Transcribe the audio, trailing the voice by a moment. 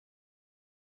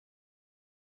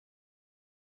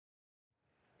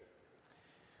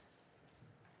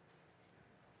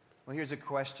Well, here's a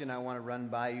question I want to run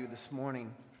by you this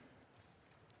morning.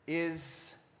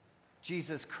 Is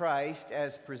Jesus Christ,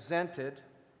 as presented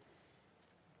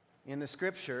in the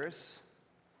Scriptures,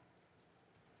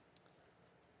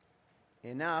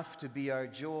 enough to be our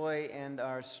joy and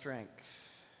our strength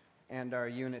and our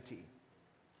unity?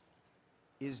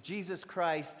 Is Jesus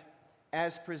Christ,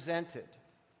 as presented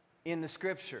in the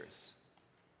Scriptures,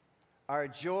 our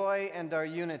joy and our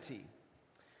unity?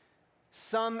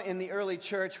 Some in the early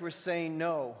church were saying,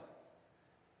 no,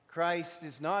 Christ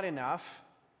is not enough.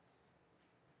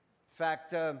 In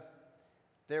fact,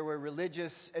 there were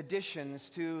religious additions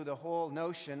to the whole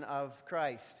notion of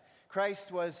Christ.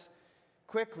 Christ was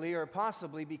quickly or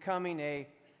possibly becoming a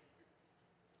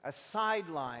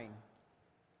sideline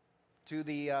to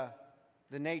the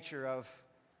nature of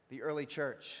the early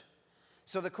church.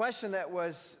 So the question that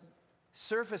was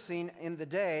surfacing in the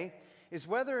day is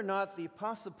whether or not the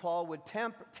Apostle Paul would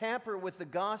tamper with the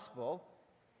gospel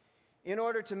in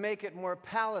order to make it more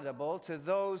palatable to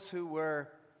those who were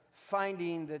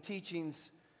finding the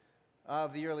teachings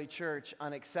of the early church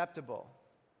unacceptable.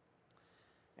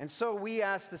 And so we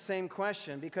ask the same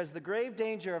question, because the grave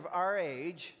danger of our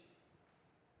age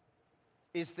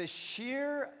is the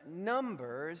sheer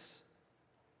numbers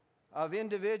of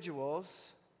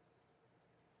individuals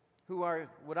who are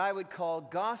what I would call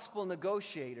gospel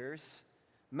negotiators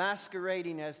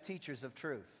masquerading as teachers of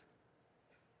truth.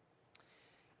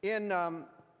 In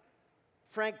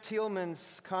Frank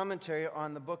Thielman's commentary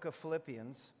on the book of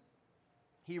Philippians,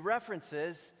 he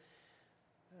references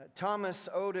Thomas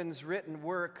Oden's written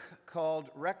work called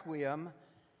Requiem,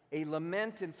 a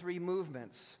Lament in Three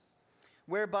Movements,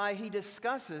 whereby he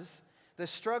discusses the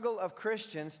struggle of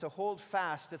Christians to hold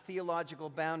fast to theological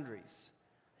boundaries.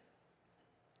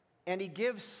 And he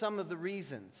gives some of the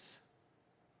reasons.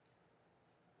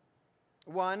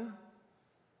 One,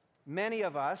 many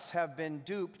of us have been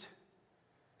duped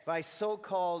by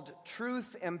so-called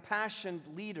truth-impassioned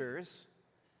leaders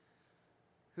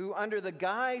who, under the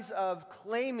guise of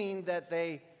claiming that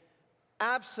they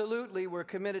absolutely were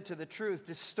committed to the truth,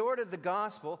 distorted the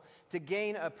gospel to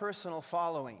gain a personal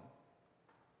following.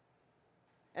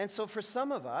 And so for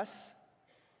some of us,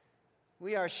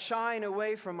 we are shying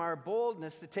away from our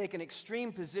boldness to take an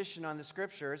extreme position on the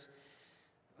Scriptures,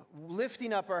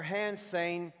 lifting up our hands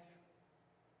saying,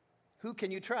 who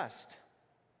can you trust?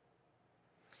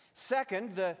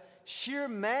 Second, the sheer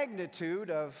magnitude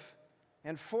of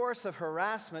and force of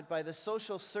harassment by the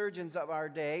social surgeons of our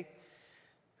day,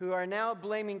 who are now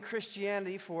blaming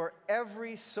Christianity for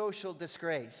every social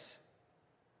disgrace.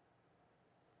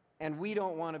 And we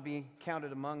don't want to be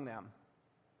counted among them.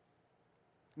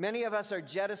 Many of us are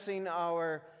jettisoning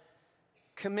our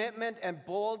commitment and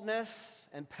boldness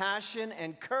and passion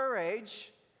and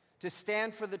courage to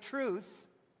stand for the truth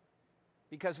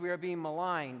because we are being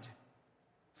maligned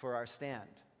for our stand.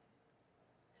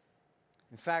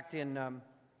 In fact, in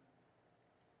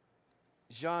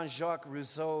Jean-Jacques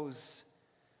Rousseau's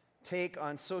take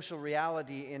on social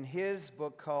reality in his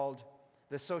book called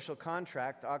The Social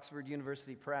Contract, Oxford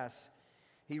University Press,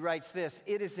 he writes this: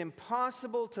 "It is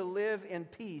impossible to live in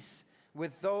peace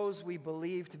with those we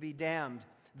believe to be damned.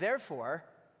 Therefore,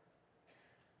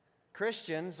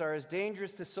 Christians are as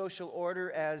dangerous to social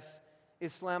order as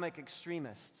Islamic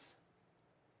extremists."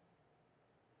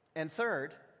 And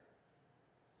third,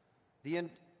 the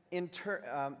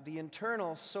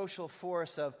internal social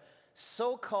force of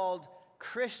so-called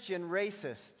Christian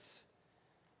racists.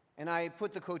 And I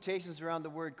put the quotations around the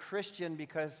word Christian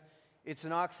because it's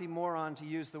an oxymoron to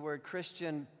use the word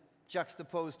Christian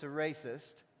juxtaposed to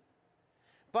racist.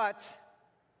 But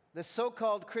the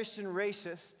so-called Christian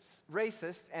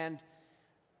racist and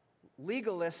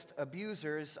legalist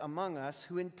abusers among us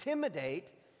who intimidate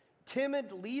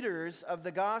timid leaders of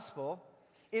the gospel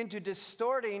into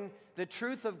distorting the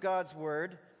truth of God's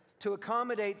word to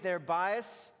accommodate their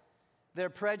bias, their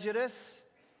prejudice,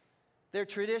 their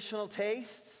traditional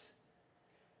tastes,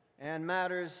 and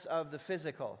matters of the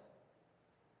physical.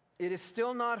 It is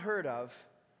still not heard of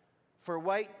for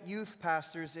white youth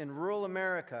pastors in rural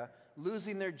America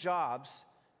losing their jobs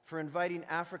for inviting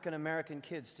African American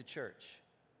kids to church.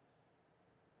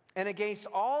 And against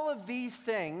all of these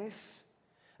things,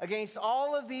 against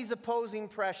all of these opposing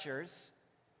pressures,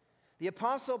 the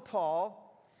Apostle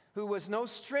Paul, who was no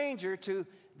stranger to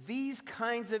these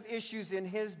kinds of issues in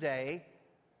his day,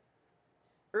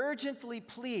 urgently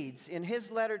pleads in his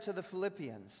letter to the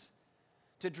Philippians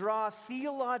to draw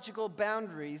theological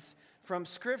boundaries from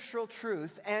scriptural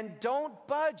truth and don't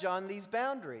budge on these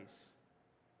boundaries.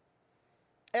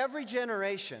 Every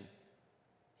generation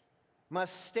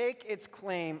must stake its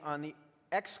claim on the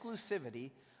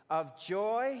exclusivity of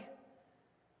joy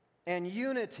and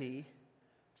unity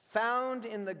found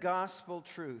in the gospel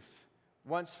truth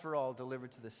once for all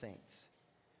delivered to the saints.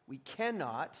 We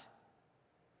cannot,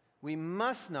 we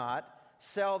must not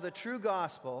sell the true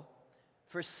gospel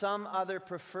for some other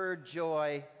preferred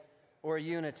joy or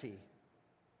unity.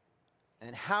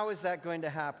 And how is that going to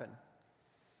happen?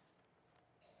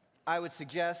 I would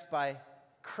suggest by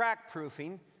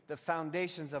crack-proofing the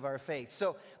foundations of our faith.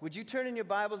 So, would you turn in your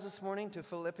Bibles this morning to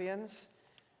Philippians?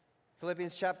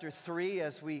 Philippians chapter 3,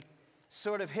 as we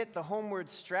sort of hit the homeward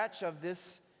stretch of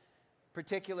this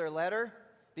particular letter,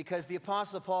 because the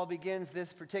Apostle Paul begins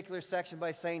this particular section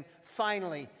by saying,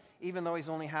 finally, even though he's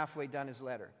only halfway done his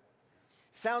letter.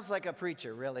 Sounds like a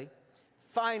preacher, really.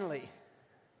 Finally.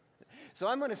 So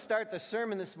I'm going to start the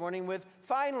sermon this morning with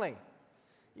finally.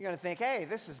 You're going to think, hey,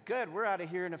 this is good. We're out of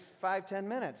here in 5-10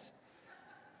 minutes.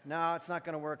 No, it's not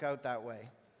going to work out that way.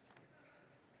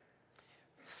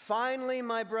 Finally,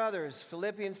 my brothers,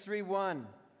 Philippians 3:1,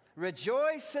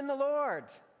 rejoice in the Lord.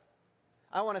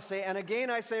 I want to say, and again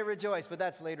I say rejoice, but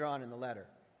that's later on in the letter.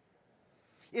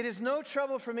 It is no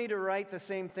trouble for me to write the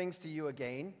same things to you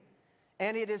again,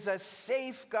 and it is a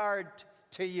safeguard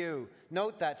to you.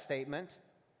 Note that statement.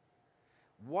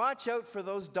 Watch out for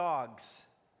those dogs,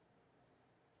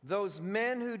 those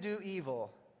men who do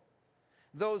evil,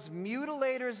 those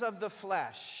mutilators of the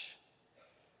flesh.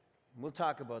 We'll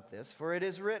talk about this. For it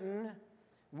is written,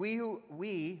 we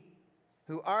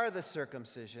who are the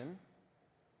circumcision,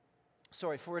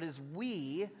 for it is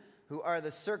we who are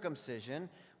the circumcision,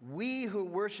 we who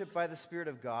worship by the Spirit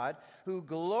of God, who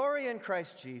glory in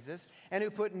Christ Jesus, and who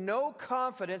put no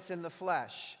confidence in the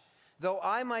flesh, though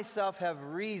I myself have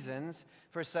reasons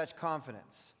for such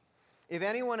confidence. If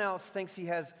anyone else thinks he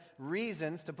has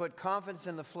reasons to put confidence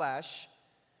in the flesh,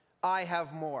 I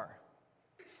have more.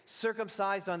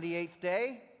 Circumcised on the 8th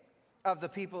day, of the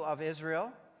people of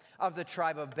Israel, of the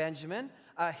tribe of Benjamin,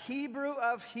 a Hebrew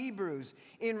of Hebrews,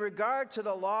 in regard to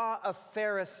the law, a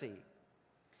Pharisee.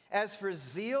 As for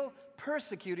zeal,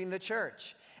 persecuting the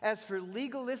church. As for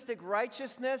legalistic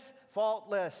righteousness,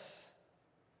 faultless.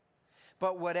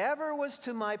 But whatever was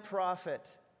to my profit,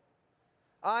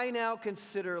 I now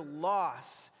consider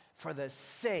loss for the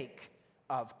sake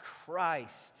of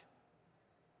Christ.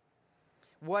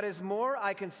 What is more,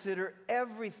 I consider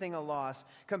everything a loss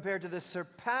compared to the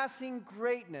surpassing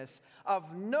greatness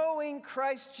of knowing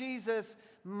Christ Jesus,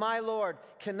 my Lord.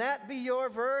 Can that be your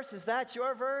verse? Is that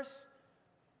your verse?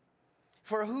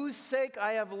 For whose sake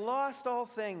I have lost all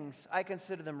things, I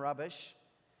consider them rubbish,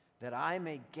 that I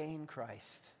may gain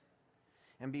Christ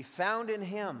and be found in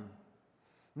him,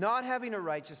 not having a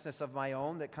righteousness of my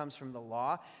own that comes from the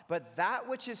law, but that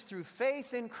which is through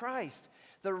faith in Christ.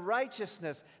 The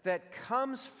righteousness that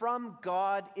comes from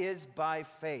God is by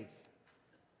faith.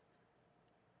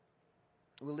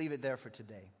 We'll leave it there for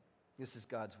today. This is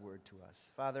God's word to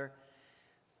us. Father,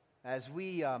 as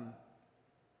we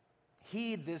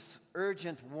heed this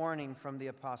urgent warning from the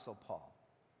Apostle Paul,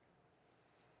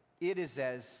 it is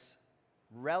as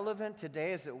relevant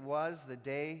today as it was the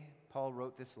day Paul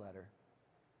wrote this letter.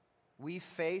 We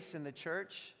face in the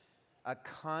church a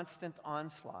constant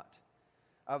onslaught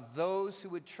of those who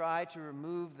would try to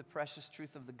remove the precious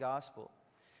truth of the gospel,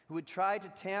 who would try to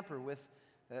tamper with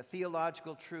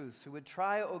theological truths, who would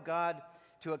try, oh God,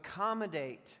 to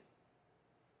accommodate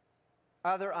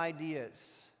other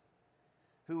ideas,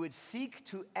 who would seek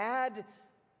to add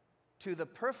to the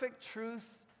perfect truth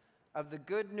of the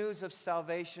good news of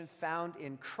salvation found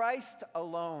in Christ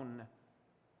alone,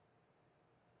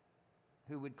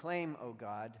 who would claim, oh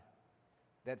God,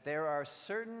 that there are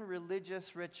certain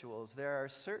religious rituals, there are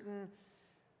certain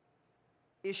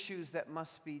issues that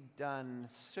must be done,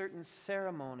 certain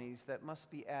ceremonies that must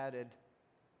be added,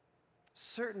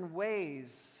 certain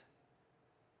ways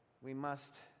we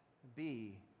must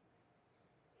be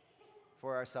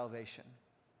for our salvation.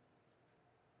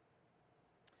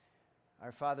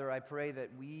 Our Father, I pray that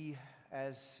we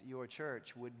as your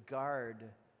church would guard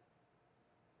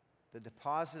the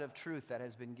deposit of truth that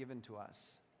has been given to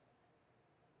us.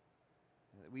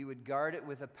 That we would guard it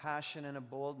with a passion and a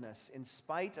boldness in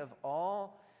spite of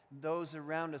all those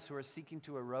around us who are seeking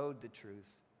to erode the truth.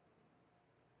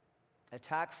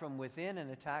 Attack from within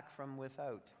and attack from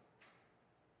without.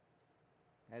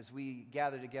 As we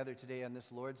gather together today on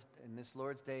this Lord's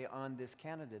Day, on this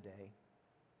Canada Day,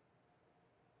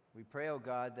 we pray, oh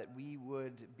God, that we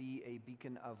would be a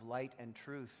beacon of light and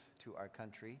truth to our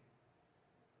country,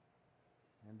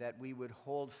 and that we would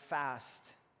hold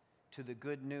fast to the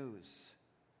good news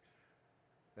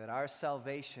that our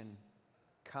salvation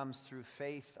comes through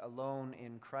faith alone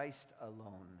in Christ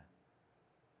alone,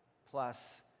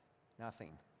 plus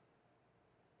nothing.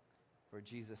 For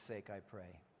Jesus' sake I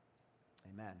pray.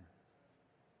 Amen.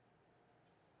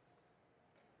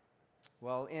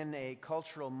 Well, in a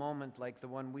cultural moment like the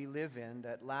one we live in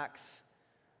that lacks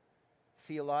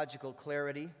theological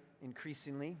clarity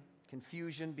increasingly,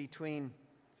 confusion between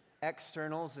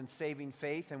externals and saving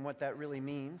faith and what that really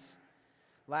means,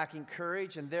 lacking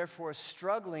courage and therefore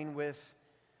struggling with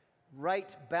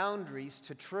right boundaries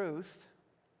to truth,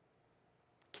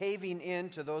 caving in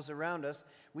to those around us,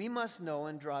 we must know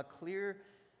and draw clear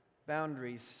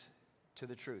boundaries to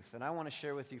the truth. And I want to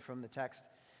share with you from the text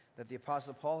that the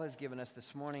Apostle Paul has given us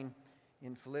this morning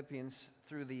in Philippians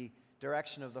through the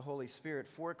direction of the Holy Spirit,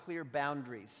 4 clear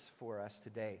boundaries for us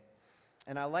today.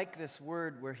 And I like this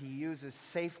word where he uses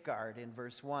safeguard in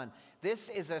verse 1. This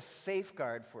is a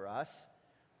safeguard for us.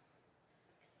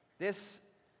 This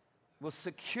will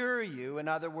secure you, in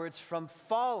other words, from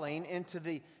falling into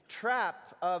the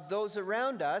trap of those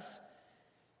around us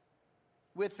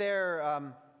with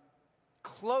their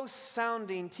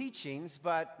close-sounding teachings,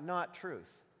 but not truth.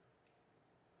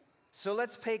 So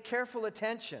let's pay careful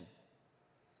attention.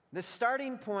 The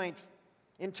starting point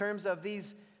in terms of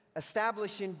these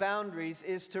establishing boundaries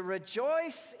is to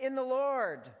rejoice in the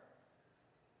Lord.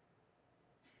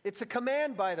 It's a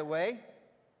command, by the way.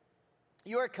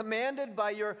 You are commanded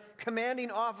by your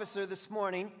commanding officer this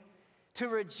morning to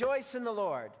rejoice in the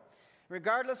Lord.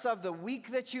 Regardless of the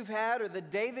week that you've had or the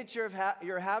day that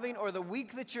you're having or the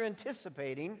week that you're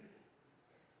anticipating,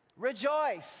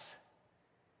 rejoice.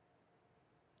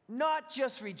 Not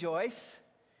just rejoice.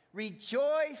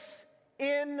 Rejoice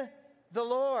in the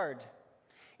Lord.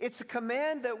 It's a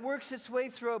command that works its way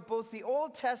throughout both the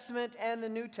Old Testament and the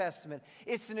New Testament.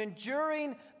 It's an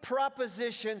enduring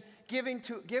proposition given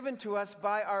to us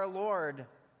by our Lord.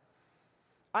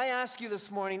 I ask you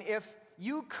this morning if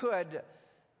you could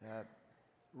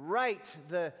write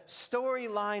the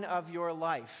storyline of your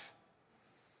life,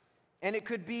 and it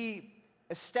could be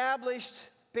established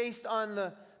based on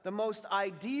the most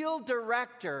ideal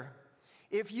director.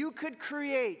 If you could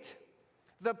create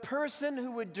the person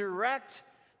who would direct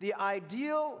the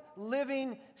ideal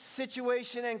living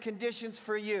situation and conditions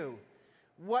for you,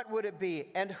 what would it be?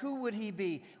 And who would he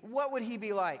be? What would he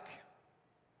be like?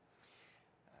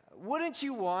 Wouldn't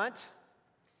you want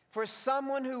for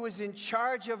someone who was in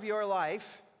charge of your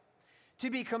life to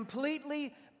be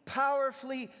completely,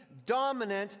 powerfully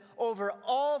dominant over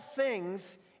all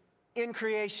things in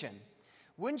creation?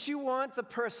 Wouldn't you want the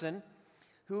person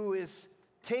who is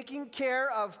taking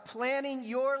care of planning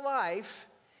your life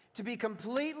to be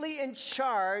completely in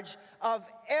charge of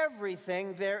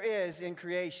everything there is in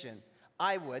creation?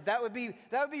 I would. That would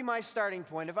be my starting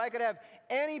point. If I could have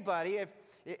anybody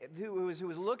who was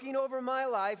looking over my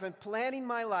life and planning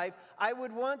my life, I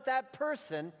would want that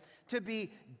person to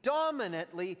be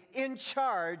dominantly in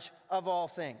charge of all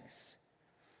things.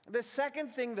 The second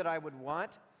thing that I would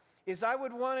want is I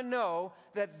would want to know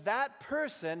that that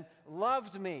person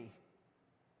loved me.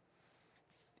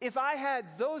 If I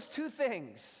had those two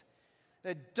things,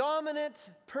 the dominant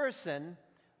person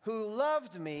who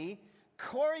loved me,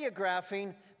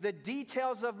 choreographing the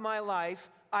details of my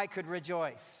life, I could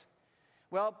rejoice.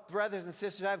 Well, brothers and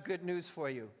sisters, I have good news for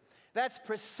you. That's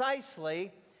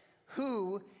precisely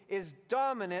who is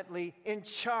dominantly in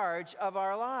charge of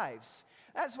our lives.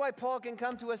 That's why Paul can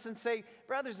come to us and say,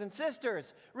 brothers and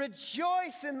sisters,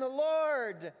 rejoice in the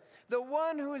Lord. The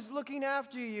one who is looking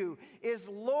after you is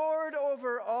Lord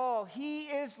over all. He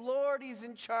is Lord. He's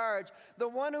in charge. The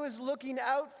one who is looking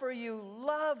out for you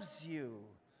loves you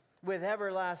with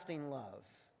everlasting love.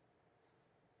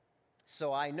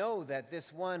 So I know that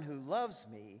this one who loves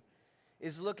me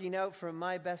is looking out for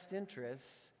my best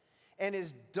interests and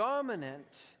is dominant,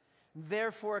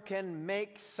 therefore can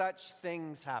make such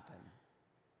things happen.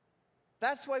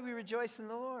 That's why we rejoice in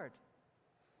the Lord.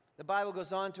 The Bible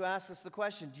goes on to ask us the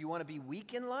question, do you want to be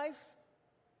weak in life?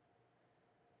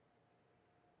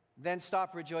 Then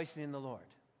stop rejoicing in the Lord.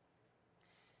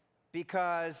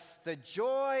 Because the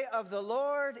joy of the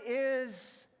Lord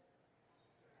is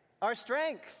our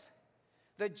strength.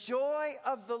 The joy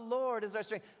of the Lord is our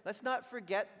strength. Let's not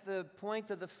forget the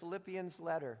point of the Philippians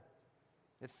letter.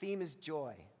 The theme is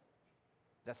joy.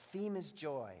 The theme is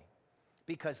joy.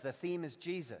 Because the theme is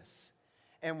Jesus.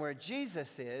 And where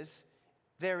Jesus is,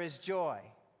 there is joy.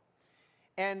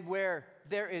 And where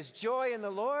there is joy in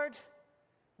the Lord,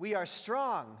 we are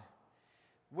strong.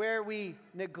 Where we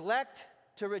neglect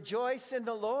to rejoice in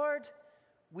the Lord,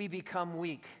 we become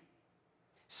weak.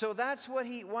 So that's why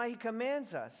he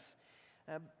commands us.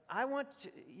 I want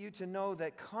you to know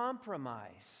that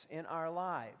compromise in our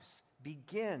lives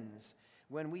begins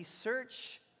when we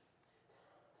search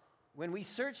when we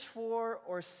search for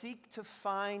or seek to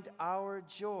find our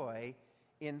joy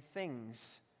in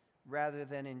things rather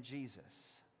than in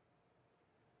Jesus.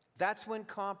 That's when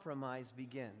compromise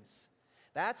begins.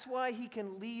 That's why he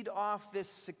can lead off this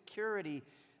security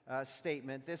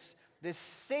statement, this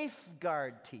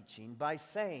safeguard teaching by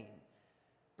saying,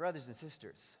 brothers and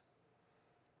sisters,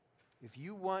 if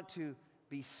you want to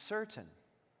be certain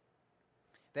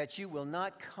that you will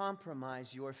not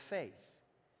compromise your faith,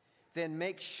 then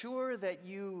make sure that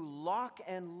you lock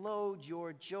and load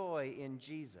your joy in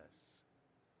Jesus.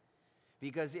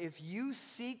 Because if you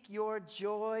seek your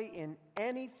joy in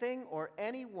anything or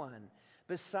anyone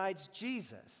besides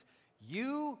Jesus,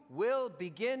 you will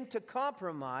begin to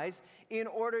compromise in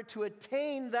order to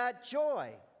attain that joy.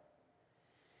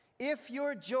 If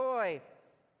your joy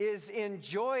is in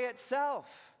joy itself,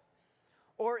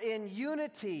 or in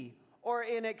unity, or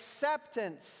in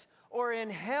acceptance, or in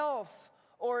health,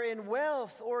 or in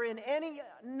wealth, or in any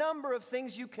number of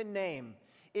things you can name,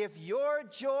 if your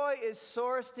joy is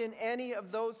sourced in any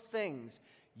of those things,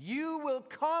 you will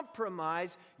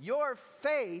compromise your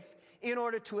faith in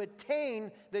order to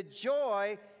attain the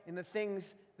joy in the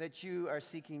things that you are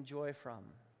seeking joy from.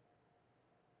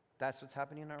 That's what's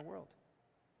happening in our world.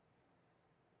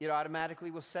 It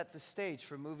automatically will set the stage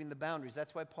for moving the boundaries.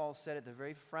 That's why Paul said at the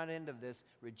very front end of this,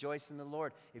 rejoice in the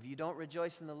Lord. If you don't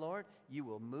rejoice in the Lord, you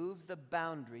will move the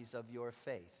boundaries of your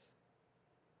faith.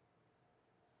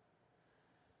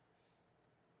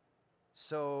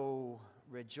 So,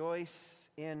 rejoice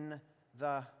in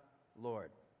the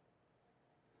Lord.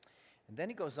 And then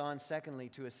he goes on, secondly,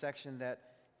 to a section that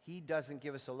he doesn't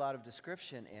give us a lot of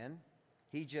description in.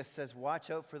 He just says,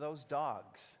 watch out for those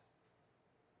dogs.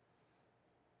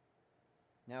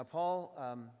 Now, Paul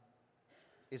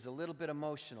is a little bit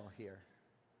emotional here.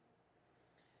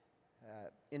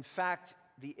 In fact,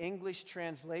 the English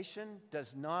translation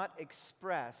does not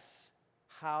express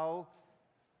how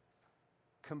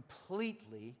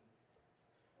completely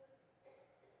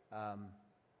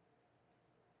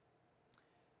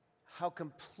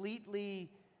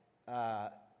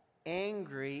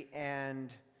angry and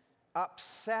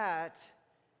upset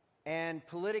and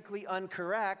politically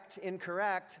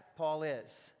incorrect Paul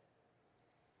is.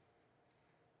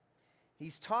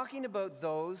 He's talking about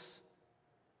those,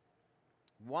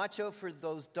 watch out for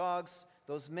those dogs,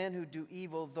 those men who do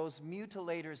evil, those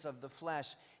mutilators of the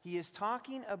flesh. He is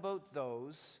talking about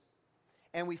those,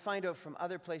 and we find out from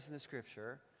other places in the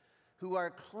Scripture, who are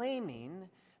claiming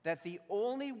that the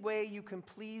only way you can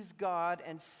please God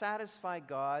and satisfy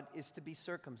God is to be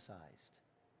circumcised.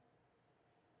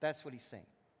 That's what he's saying.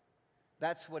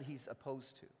 That's what he's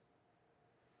opposed to.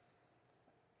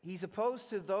 He's opposed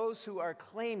to those who are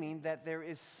claiming that there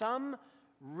is some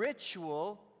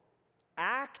ritual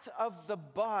act of the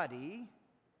body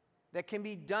that can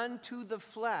be done to the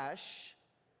flesh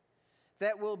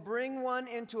that will bring one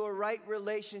into a right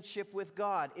relationship with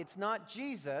God. It's not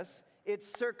Jesus,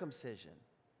 it's circumcision.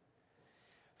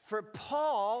 For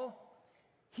Paul,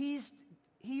 he's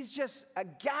just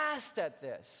aghast at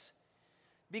this.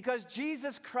 Because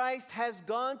Jesus Christ has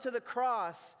gone to the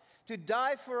cross to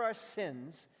die for our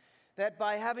sins, that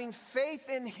by having faith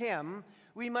in him,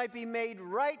 we might be made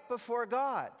right before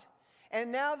God.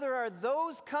 And now there are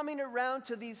those coming around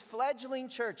to these fledgling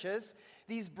churches,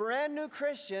 these brand new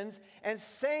Christians, and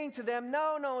saying to them,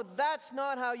 no, that's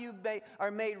not how you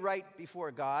are made right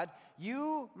before God.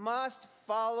 You must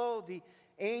follow the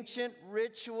ancient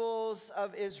rituals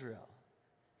of Israel.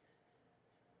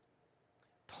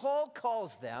 Paul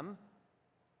calls them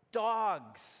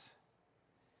dogs.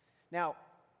 Now,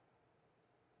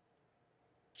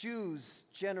 Jews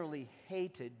generally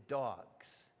hated dogs,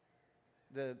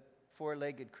 the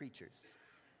four-legged creatures.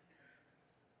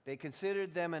 They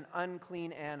considered them an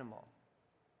unclean animal.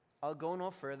 I'll go no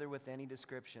further with any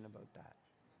description about that.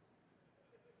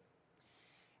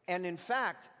 And in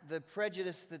fact, the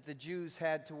prejudice that the Jews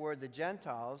had toward the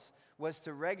Gentiles was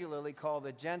to regularly call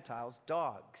the Gentiles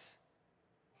dogs.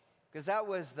 Because that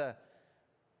was the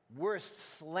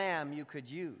worst slam you could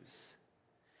use.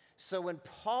 So when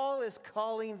Paul is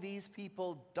calling these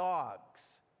people dogs,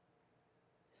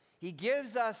 he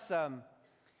gives us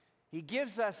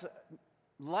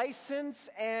license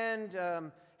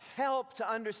and help to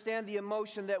understand the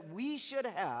emotion that we should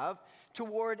have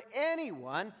toward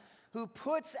anyone who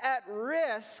puts at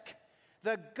risk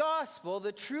the gospel,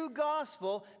 the true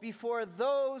gospel, before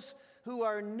those who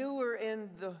are newer in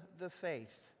the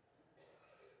faith.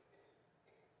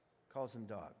 Calls them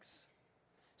dogs.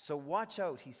 So watch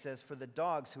out, he says, for the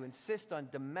dogs who insist on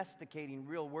domesticating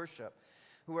real worship,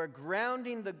 who are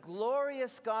grounding the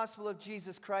glorious gospel of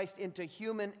Jesus Christ into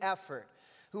human effort.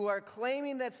 who are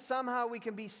claiming that somehow we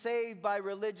can be saved by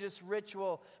religious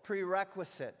ritual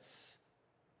prerequisites.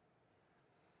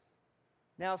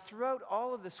 Now, throughout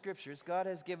all of the Scriptures, God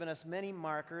has given us many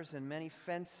markers and many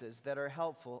fences that are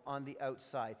helpful on the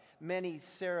outside, many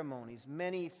ceremonies,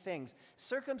 many things.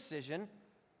 Circumcision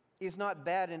is not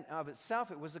bad in of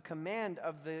itself. It was a command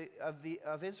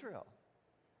of Israel.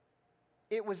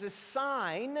 It was a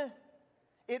sign.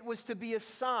 It was to be a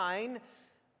sign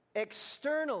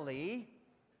externally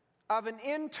of an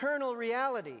internal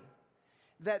reality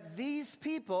that these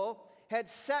people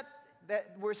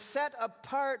that were set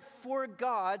apart for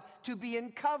God to be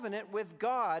in covenant with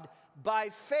God by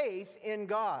faith in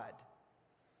God.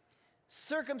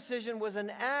 Circumcision was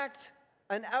an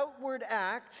outward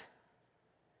act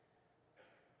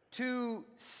to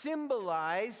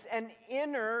symbolize an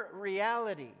inner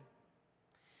reality.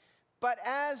 But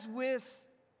as with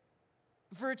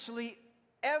virtually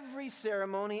every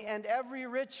ceremony and every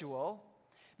ritual,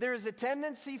 there is a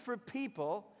tendency for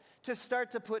people to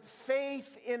start to put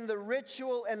faith in the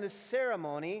ritual and the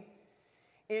ceremony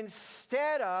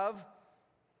instead of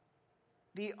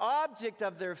the object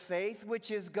of their faith,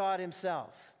 which is God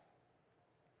Himself.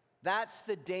 That's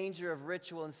the danger of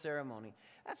ritual and ceremony.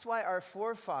 That's why our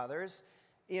forefathers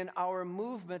in our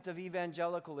movement of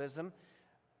evangelicalism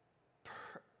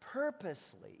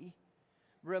purposely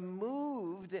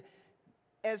removed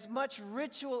as much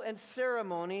ritual and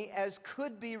ceremony as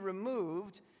could be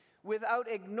removed without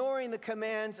ignoring the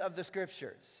commands of the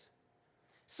Scriptures.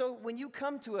 So when you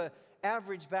come to an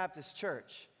average Baptist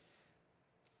church,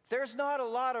 there's not a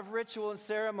lot of ritual and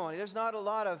ceremony. There's not a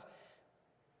lot of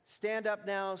stand up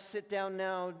now, sit down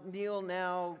now, kneel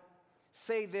now,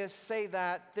 say this, say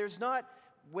that. There's not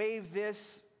wave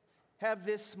this, have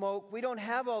this smoke. We don't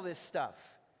have all this stuff.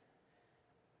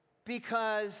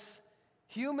 Because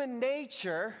human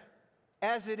nature,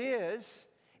 as it is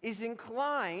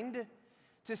inclined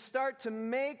to start to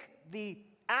make the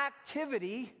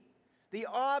activity the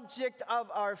object of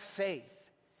our faith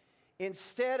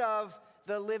instead of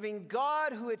the living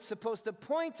God who it's supposed to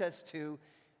point us to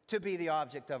be the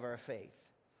object of our faith.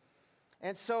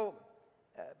 And so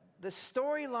the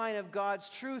storyline of God's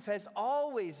truth has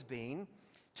always been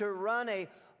to run a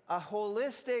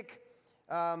holistic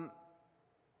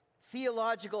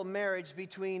theological marriage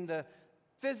between the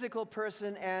physical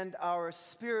person and our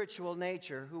spiritual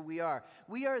nature, who we are.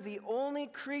 We are the only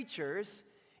creatures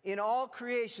in all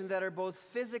creation that are both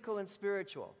physical and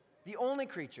spiritual. The only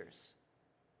creatures.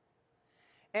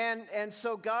 And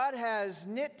so God has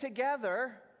knit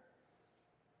together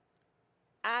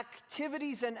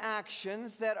activities and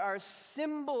actions that are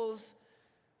symbols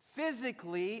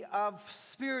physically of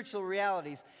spiritual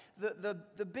realities.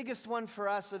 The biggest one for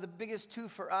us, or the biggest two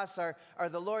for us, are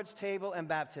the Lord's table and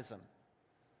baptism.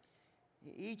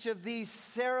 Each of these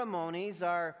ceremonies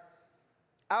are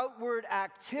outward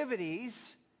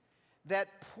activities that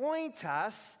point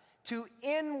us to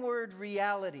inward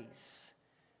realities,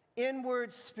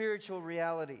 inward spiritual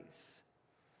realities.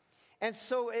 And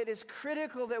so it is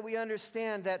critical that we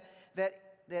understand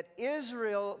that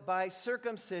Israel, by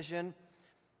circumcision,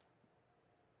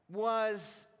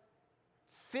 was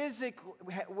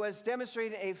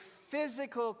demonstrating a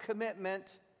physical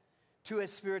commitment to a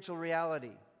spiritual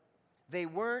reality. They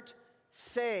weren't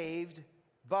saved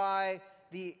by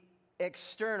the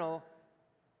external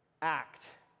act.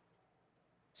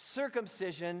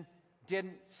 Circumcision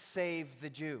didn't save the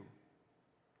Jew.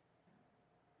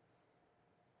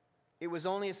 It was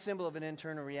only a symbol of an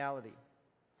internal reality.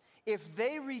 If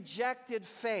they rejected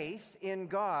faith in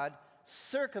God,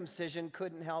 circumcision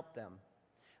couldn't help them.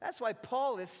 That's why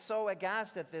Paul is so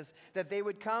aghast at this, that they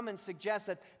would come and suggest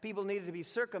that people needed to be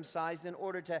circumcised in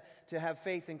order to have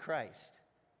faith in Christ.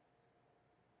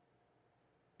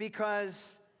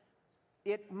 Because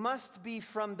it must be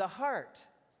from the heart.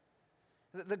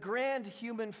 The grand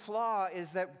human flaw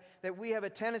is that we have a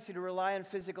tendency to rely on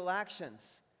physical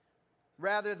actions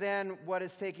rather than what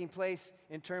is taking place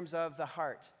in terms of the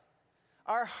heart.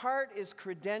 Our heart is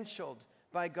credentialed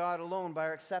by God alone, by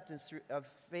our acceptance of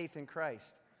faith in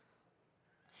Christ.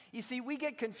 You see, we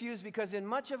get confused because in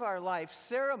much of our life,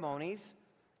 ceremonies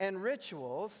and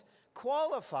rituals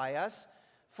qualify us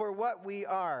for what we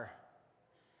are.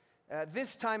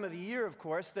 This time of the year, of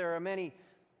course, there are many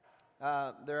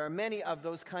of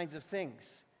those kinds of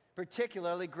things,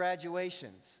 particularly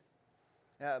graduations.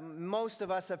 Most of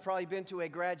us have probably been to a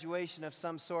graduation of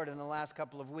some sort in the last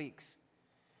couple of weeks.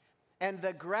 And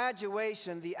the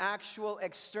graduation, the actual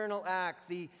external act,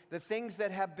 the things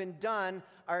that have been done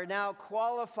are now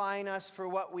qualifying us for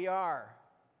what we are.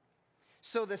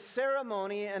 So the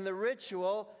ceremony and the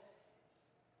ritual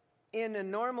in a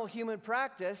normal human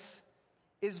practice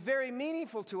is very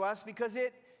meaningful to us because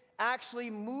it actually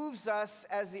moves us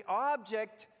as the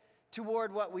object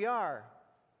toward what we are.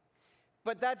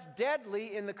 But that's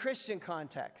deadly in the Christian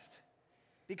context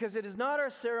because it is not our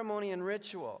ceremony and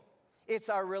ritual. It's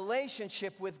our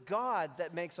relationship with God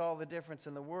that makes all the difference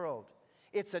in the world.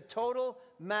 It's a total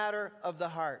matter of the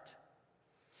heart.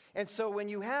 And so when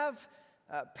you have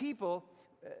people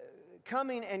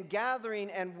coming and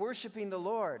gathering and worshiping the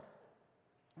Lord,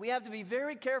 we have to be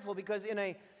very careful because in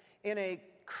a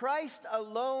Christ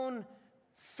alone,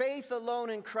 faith alone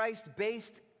in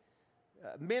Christ-based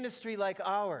ministry like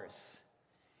ours,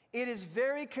 it is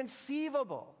very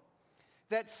conceivable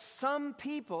that some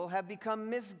people have become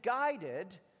misguided,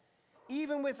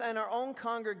 even within our own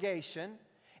congregation,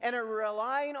 and are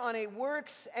relying on a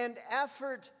works and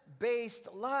effort-based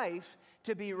life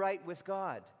to be right with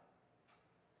God.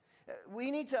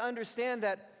 We need to understand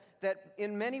that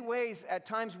in many ways, at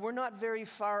times, we're not very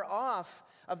far off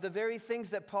of the very things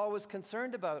that Paul was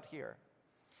concerned about here.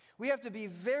 We have to be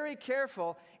very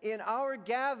careful in our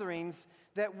gatherings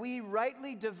that we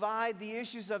rightly divide the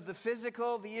issues of the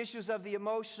physical, the issues of the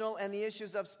emotional, and the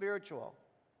issues of spiritual.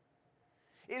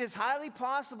 It is highly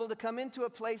possible to come into a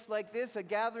place like this, a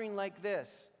gathering like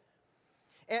this,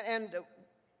 and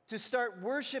to start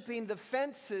worshiping the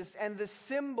fences and the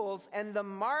symbols and the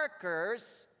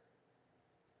markers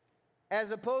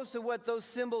as opposed to what those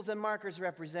symbols and markers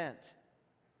represent.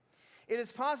 It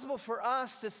is possible for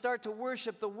us to start to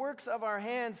worship the works of our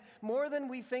hands more than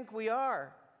we think we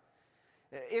are.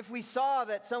 If we saw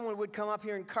that someone would come up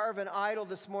here and carve an idol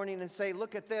this morning and say,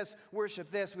 look at this, worship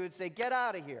this, we would say, get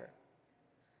out of here.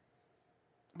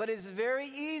 But it's very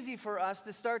easy for us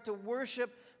to start to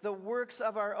worship the works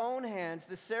of our own hands,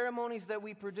 the ceremonies that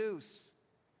we produce,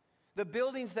 the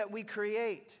buildings that we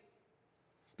create.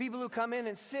 People who come in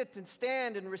and sit and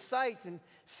stand and recite and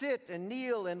sit and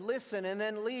kneel and listen and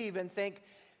then leave and think,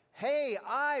 hey,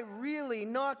 I really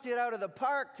knocked it out of the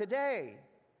park today.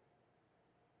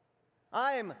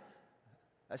 I am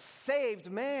a saved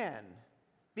man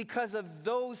because of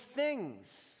those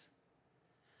things.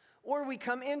 Or we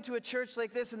come into a church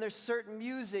like this and there's certain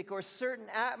music or certain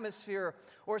atmosphere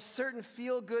or certain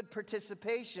feel-good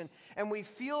participation, and we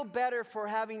feel better for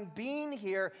having been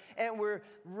here, and we're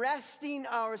resting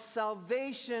our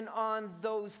salvation on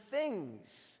those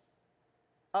things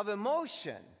of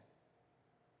emotion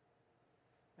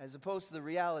as opposed to the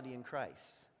reality in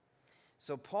Christ.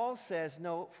 So Paul says,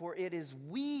 no, for it is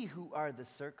we who are the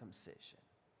circumcision.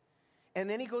 And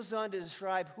then he goes on to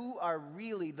describe who are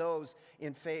really those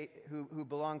in faith who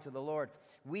belong to the Lord.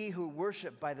 We who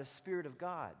worship by the Spirit of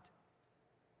God.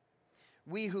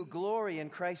 We who glory in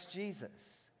Christ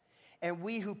Jesus. And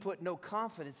we who put no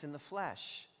confidence in the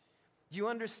flesh. Do you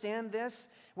understand this?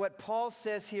 What Paul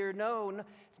says here, no,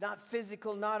 not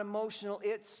physical, not emotional,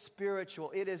 it's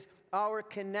spiritual. It is our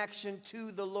connection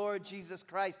to the Lord Jesus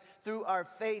Christ through our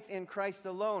faith in Christ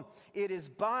alone. It is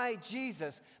by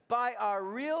Jesus, by our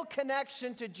real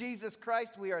connection to Jesus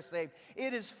Christ, we are saved.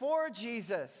 It is for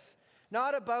Jesus,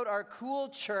 not about our cool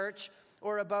church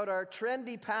or about our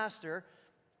trendy pastor,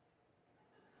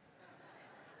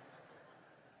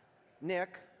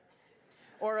 Nick,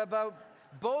 or about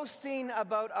boasting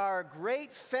about our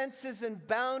great fences and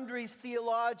boundaries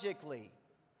theologically.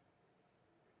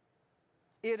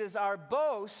 It is our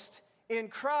boast in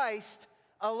Christ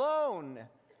alone.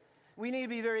 We need to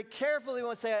be very careful. We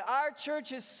won't say, our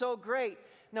church is so great.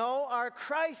 No, our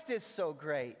Christ is so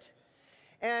great.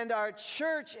 And our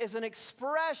church is an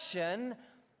expression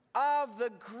of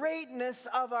the greatness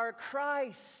of our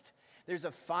Christ. There's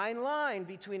a fine line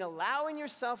between allowing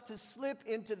yourself to slip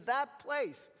into that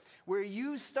place where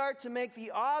you start to make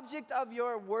the object of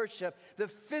your worship the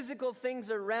physical things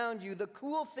around you, the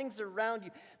cool things around you,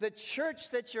 the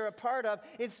church that you're a part of,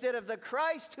 instead of the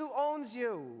Christ who owns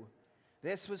you.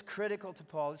 This was critical to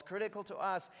Paul. It's critical to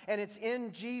us. And it's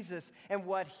in Jesus and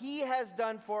what he has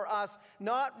done for us,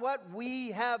 not what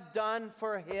we have done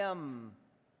for him.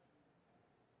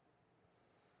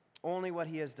 Only what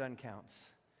he has done counts.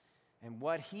 And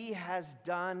what he has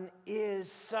done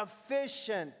is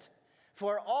sufficient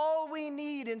for all we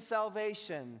need in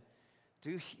salvation.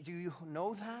 Do you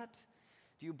know that?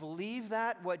 Do you believe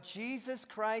that? What Jesus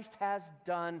Christ has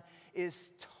done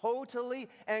is totally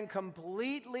and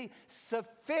completely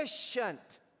sufficient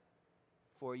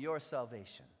for your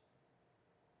salvation.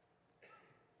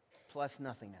 Plus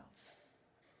nothing else.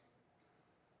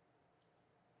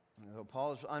 And so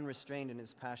Paul is unrestrained in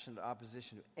his passionate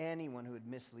opposition to anyone who would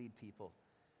mislead people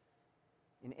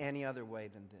in any other way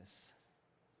than this.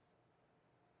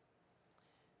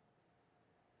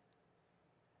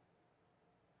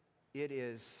 It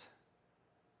is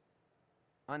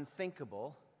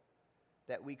unthinkable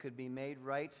that we could be made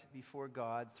right before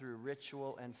God through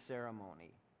ritual and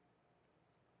ceremony.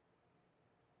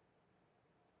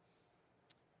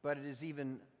 But it is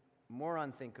even more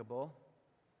unthinkable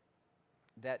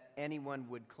that anyone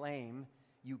would claim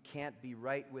you can't be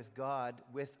right with God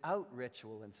without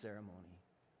ritual and ceremony.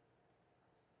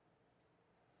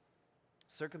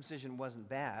 Circumcision wasn't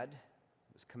bad,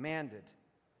 it was commanded,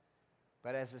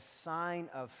 but as a sign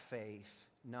of faith,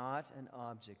 not an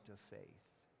object of faith.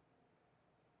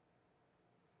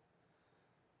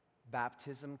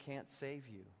 Baptism can't save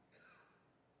you.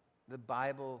 The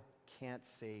Bible can't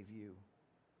save you.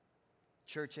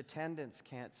 Church attendance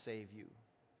can't save you.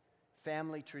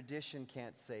 Family tradition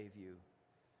can't save you.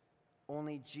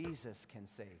 Only Jesus can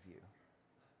save you.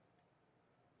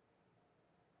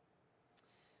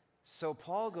 So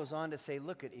Paul goes on to say,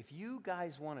 look, if you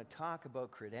guys want to talk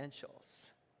about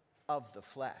credentials of the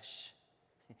flesh,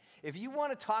 if you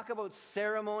want to talk about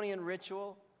ceremony and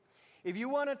ritual, if you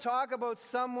want to talk about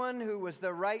someone who was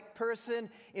the right person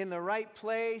in the right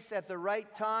place at the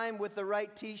right time with the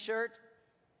right t-shirt,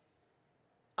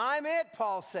 I'm it,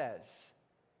 Paul says.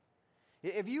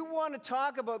 If you want to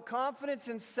talk about confidence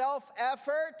and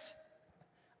self-effort,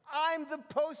 I'm the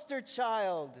poster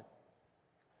child.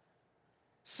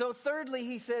 So thirdly,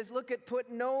 he says,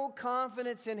 put no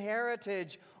confidence in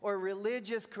heritage or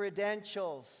religious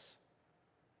credentials.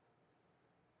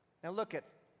 Now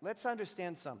let's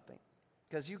understand something.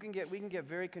 Because we can get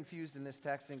very confused in this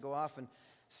text and go off and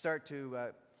start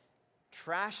to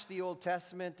trash the Old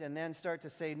Testament and then start to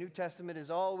say New Testament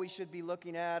is all we should be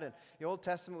looking at and the Old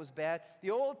Testament was bad.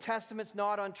 The Old Testament's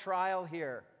not on trial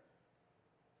here.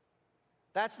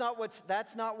 That's not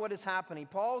what is happening.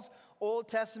 Paul's Old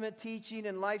Testament teaching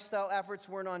and lifestyle efforts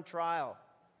weren't on trial.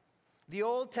 The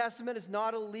Old Testament is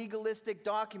not a legalistic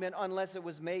document unless it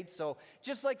was made so.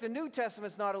 Just like the New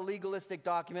Testament's not a legalistic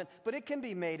document, but it can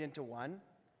be made into one.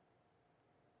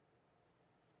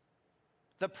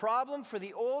 The problem for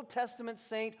the Old Testament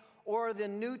saint or the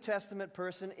New Testament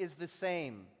person is the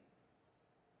same.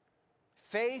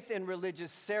 Faith in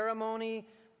religious ceremony,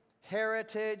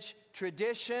 heritage,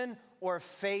 tradition, or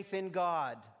faith in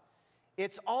God.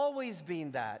 It's always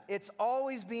been that. It's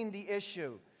always been the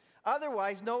issue.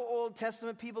 Otherwise, no Old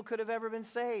Testament people could have ever been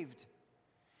saved.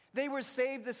 They were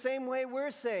saved the same way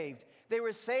we're saved. They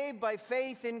were saved by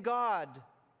faith in God,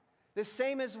 the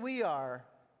same as we are.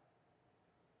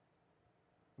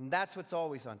 And that's what's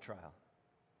always on trial.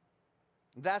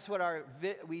 That's what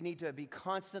we need to be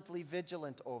constantly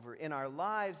vigilant over in our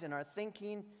lives, in our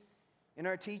thinking, in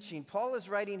our teaching. Paul is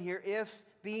writing here, if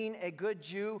being a good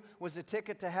Jew was a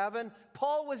ticket to heaven,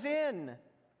 Paul was in.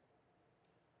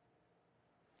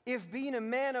 If being a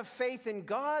man of faith in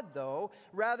God, though,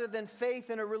 rather than faith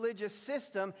in a religious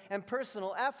system and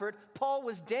personal effort, Paul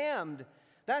was damned.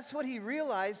 That's what he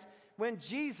realized when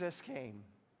Jesus came.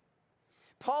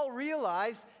 Paul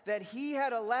realized that he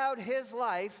had allowed his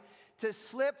life to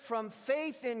slip from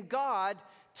faith in God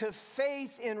to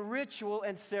faith in ritual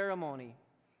and ceremony.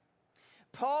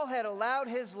 Paul had allowed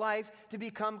his life to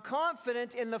become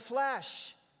confident in the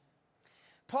flesh.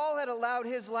 Paul had allowed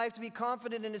his life to be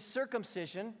confident in his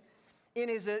circumcision, in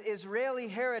his Israeli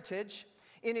heritage,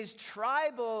 in his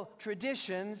tribal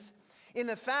traditions, in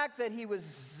the fact that he was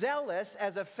zealous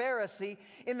as a Pharisee,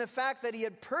 in the fact that he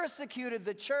had persecuted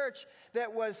the church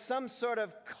that was some sort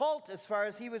of cult as far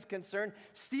as he was concerned,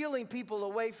 stealing people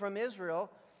away from Israel,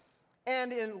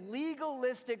 and in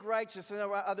legalistic righteousness,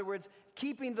 in other words,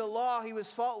 keeping the law, he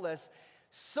was faultless.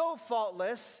 So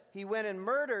faultless, he went and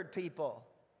murdered people.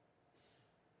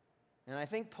 And I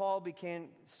think Paul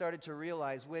started to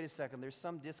realize, wait a second, there's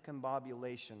some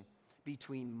discombobulation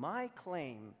between my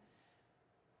claim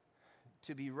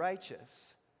to be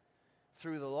righteous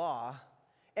through the law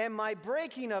and my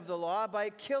breaking of the law by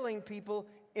killing people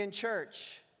in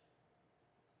church.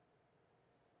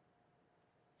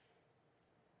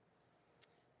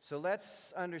 So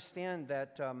let's understand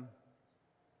that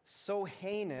so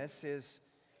heinous is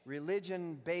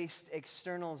religion-based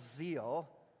external zeal,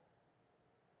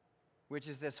 which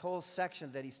is this whole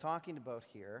section that he's talking about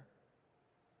here,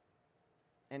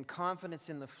 and confidence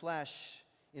in the flesh,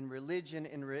 in religion,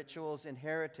 in rituals, in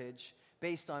heritage,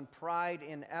 based on pride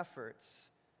in efforts,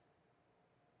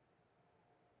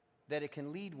 that it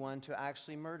can lead one to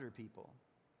actually murder people,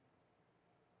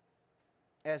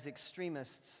 as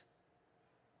extremists,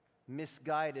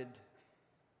 misguided,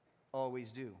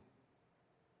 always do.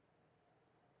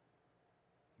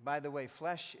 By the way,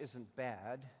 flesh isn't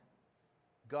bad.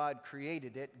 God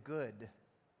created it good.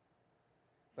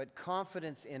 But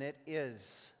confidence in it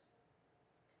is.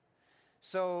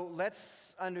 So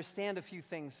let's understand a few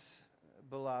things,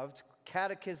 beloved.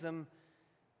 Catechism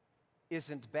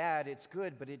isn't bad, it's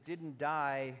good, but it didn't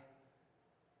die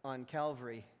on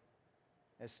Calvary,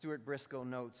 as Stuart Briscoe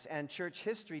notes. And church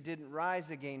history didn't rise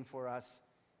again for us,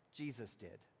 Jesus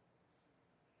did.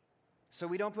 So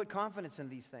we don't put confidence in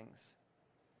these things.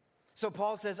 So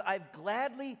Paul says, I've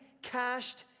gladly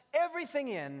cashed everything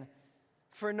in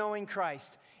for knowing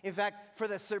Christ. In fact, for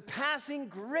the surpassing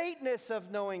greatness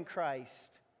of knowing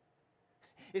Christ.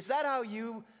 Is that how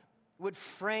you would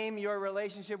frame your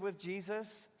relationship with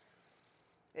Jesus?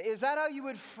 Is that how you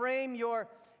would frame your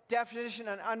definition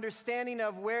and understanding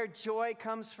of where joy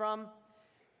comes from?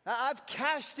 I've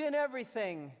cashed in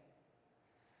everything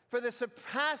for the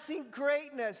surpassing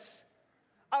greatness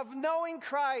of knowing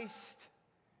Christ.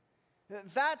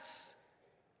 That's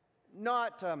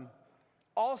not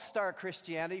all-star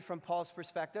Christianity from Paul's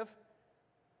perspective.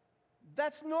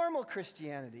 That's normal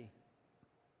Christianity.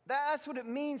 That's what it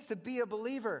means to be a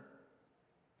believer.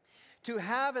 To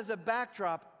have as a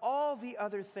backdrop all the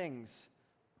other things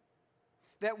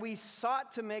that we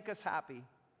sought to make us happy,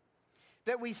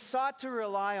 that we sought to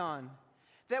rely on,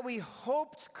 that we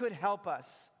hoped could help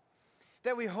us,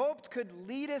 that we hoped could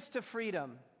lead us to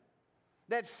freedom,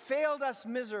 that failed us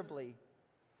miserably.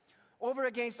 Over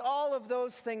against all of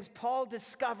those things, Paul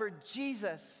discovered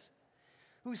Jesus,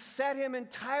 who set him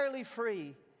entirely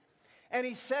free. And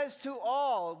he says to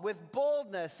all with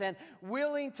boldness and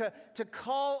willing to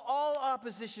call all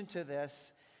opposition to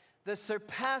this, the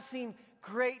surpassing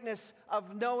greatness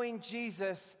of knowing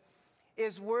Jesus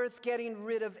is worth getting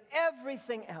rid of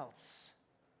everything else.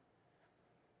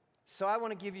 So I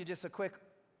want to give you just a quick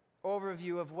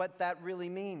overview of what that really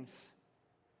means.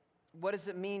 What does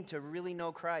it mean to really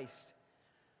know Christ?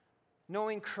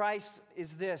 Knowing Christ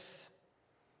is this.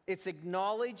 It's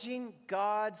acknowledging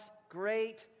God's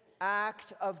great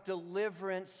act of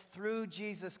deliverance through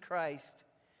Jesus Christ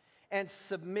and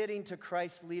submitting to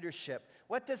Christ's leadership.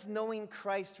 What does knowing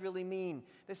Christ really mean?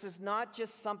 This is not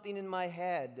just something in my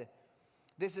head.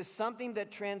 This is something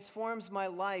that transforms my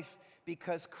life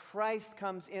because Christ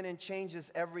comes in and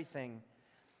changes everything.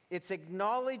 It's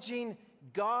acknowledging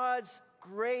God's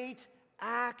great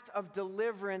act of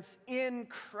deliverance in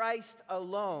Christ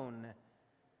alone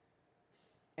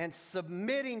and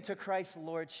submitting to Christ's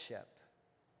lordship.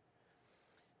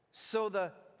 So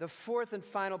the fourth and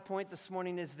final point this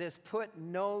morning is this: put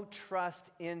no trust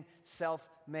in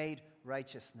self-made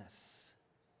righteousness.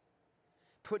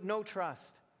 Put no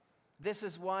trust. This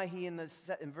is why he, in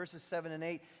verses 7 and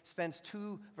 8, spends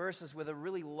 2 verses with a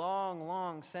really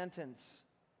long sentence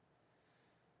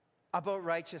about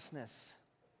righteousness.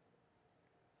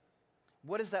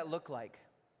 What does that look like?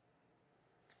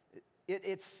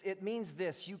 It means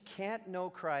this: you can't know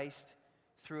Christ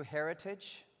through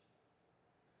heritage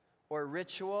or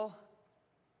ritual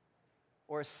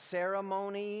or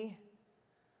ceremony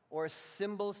or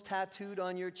symbols tattooed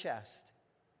on your chest.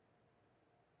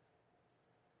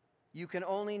 You can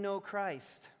only know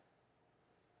Christ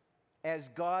as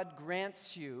God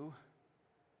grants you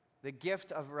the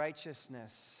gift of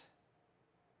righteousness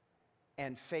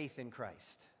and faith in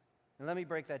Christ. And let me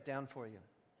break that down for you.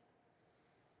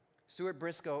 Stuart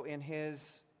Briscoe, in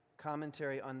his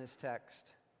commentary on this text,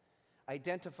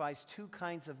 identifies 2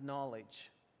 kinds of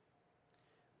knowledge: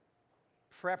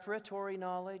 preparatory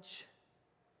knowledge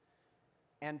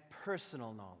and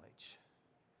personal knowledge.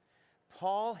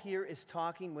 Paul here is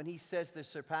talking, when he says the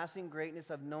surpassing greatness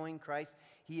of knowing Christ,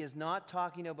 he is not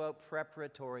talking about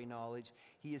preparatory knowledge.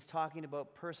 He is talking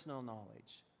about personal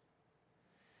knowledge.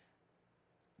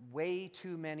 Way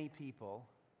too many people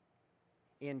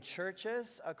in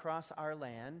churches across our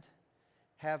land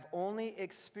have only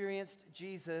experienced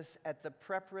Jesus at the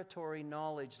preparatory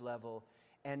knowledge level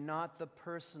and not the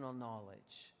personal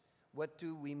knowledge. What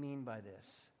do we mean by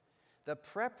this? The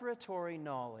preparatory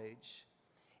knowledge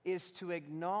is to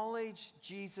acknowledge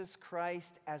Jesus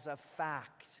Christ as a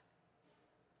fact.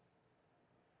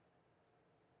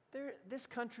 This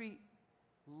country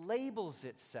labels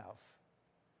itself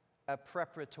a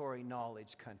preparatory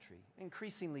knowledge country,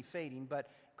 increasingly fading, but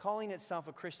calling itself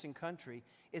a Christian country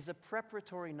is a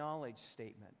preparatory knowledge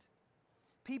statement.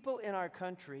 People in our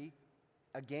country,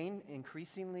 again,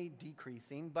 increasingly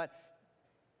decreasing, but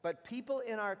people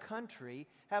in our country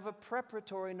have a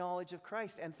preparatory knowledge of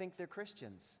Christ and think they're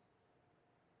Christians.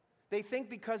 They think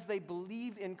because they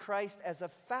believe in Christ as a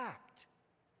fact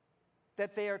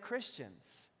that they are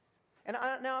Christians. And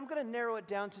now I'm going to narrow it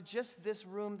down to just this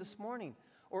room this morning,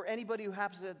 or anybody who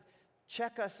happens to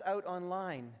check us out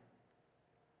online.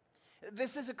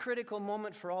 This is a critical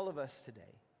moment for all of us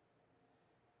today.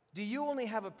 Do you only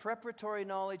have a preparatory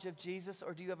knowledge of Jesus,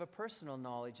 or do you have a personal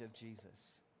knowledge of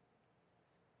Jesus?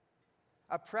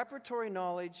 A preparatory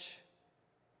knowledge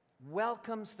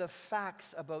welcomes the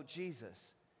facts about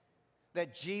Jesus.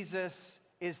 That Jesus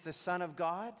is the Son of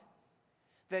God,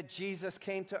 that Jesus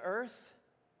came to earth,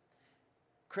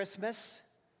 Christmas,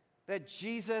 that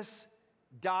Jesus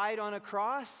died on a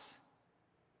cross,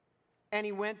 and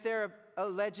he went there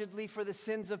allegedly for the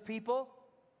sins of people,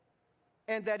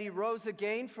 and that he rose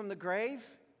again from the grave.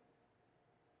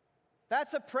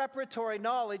 That's a preparatory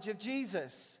knowledge of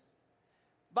Jesus.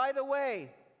 By the way,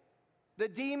 the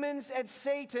demons and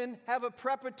Satan have a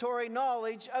preparatory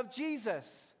knowledge of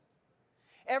Jesus.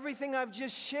 Everything I've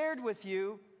just shared with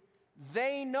you,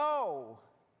 they know.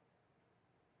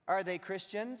 Are they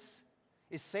Christians?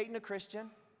 Is Satan a Christian?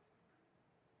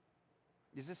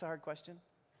 Is this a hard question?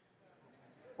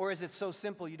 Or is it so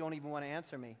simple you don't even want to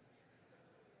answer me?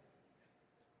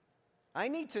 I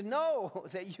need to know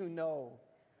that you know.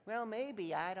 Well,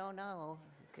 maybe, I don't know.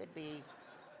 Could be.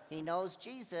 He knows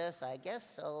Jesus, I guess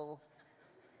so.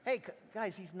 Hey,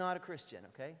 guys, he's not a Christian,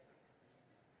 okay?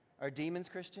 Are demons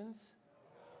Christians?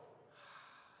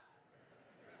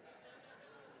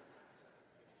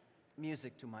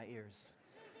 Music to my ears.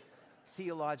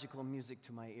 Theological music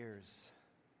to my ears.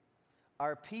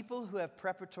 Are people who have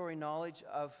preparatory knowledge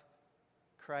of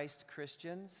Christ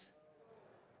Christians?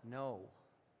 No.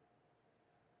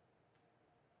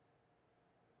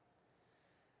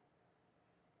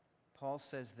 Paul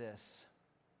says this,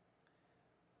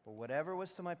 "But whatever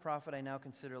was to my profit, I now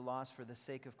consider loss for the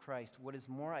sake of Christ. What is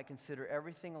more, I consider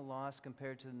everything a loss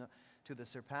compared to the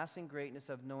surpassing greatness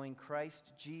of knowing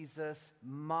Christ Jesus,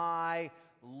 my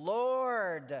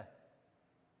Lord."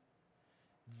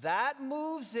 That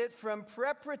moves it from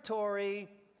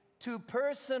preparatory to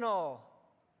personal.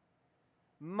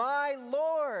 My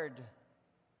Lord.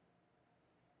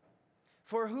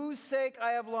 For whose sake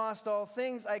I have lost all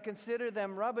things, I consider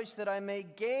them rubbish, that I may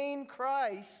gain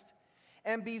Christ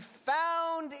and be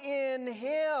found in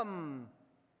him.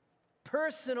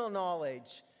 Personal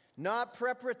knowledge, not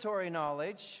preparatory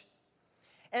knowledge.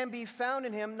 And be found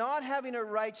in him, not having a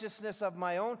righteousness of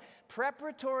my own.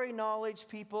 Preparatory knowledge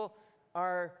people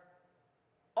are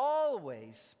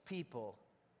always people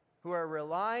who are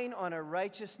relying on a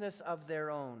righteousness of their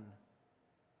own.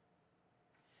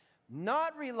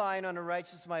 Not relying on a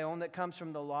righteousness of my own that comes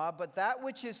from the law, but that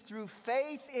which is through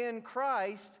faith in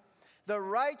Christ, the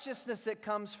righteousness that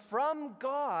comes from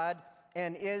God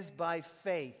and is by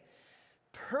faith.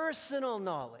 Personal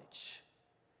knowledge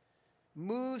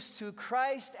moves to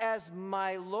Christ as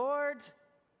my Lord,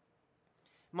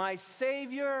 my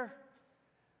Savior,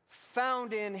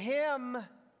 found in him,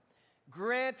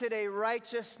 granted a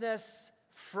righteousness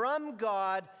from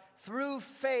God through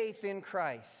faith in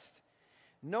Christ.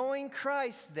 Knowing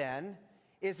Christ, then,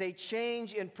 is a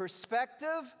change in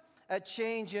perspective, a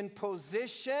change in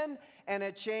position, and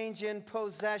a change in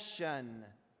possession.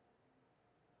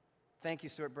 Thank you,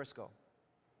 Stuart Briscoe.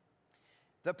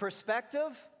 The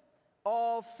perspective,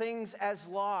 all things as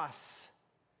loss.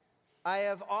 I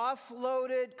have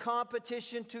offloaded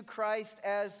competition to Christ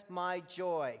as my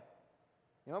joy.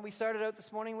 You know, we started out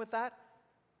this morning with that.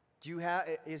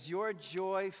 Is your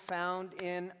joy found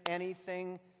in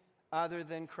anything other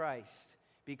than Christ?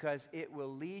 Because it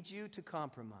will lead you to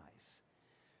compromise.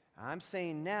 I'm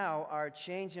saying now our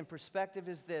change in perspective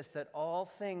is this, that all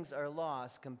things are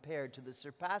lost compared to the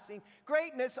surpassing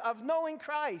greatness of knowing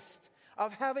Christ,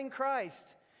 of having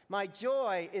Christ. My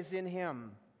joy is in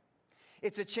him.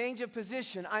 It's a change of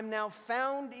position. I'm now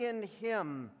found in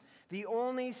him. The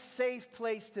only safe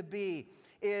place to be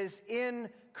is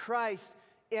in Christ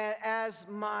as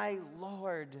my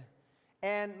Lord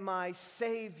and my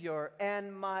Savior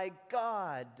and my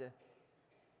God.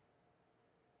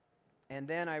 And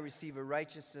then I receive a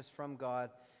righteousness from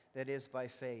God that is by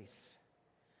faith.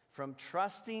 From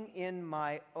trusting in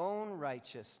my own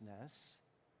righteousness,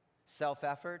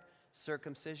 self-effort,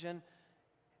 circumcision,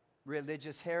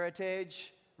 religious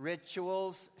heritage,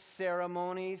 rituals,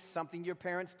 ceremonies, something your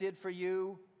parents did for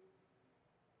you.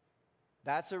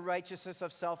 That's a righteousness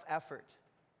of self-effort.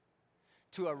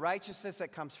 To a righteousness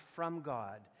that comes from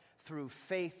God through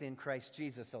faith in Christ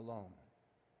Jesus alone.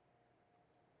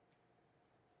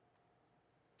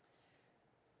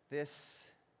 This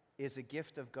is a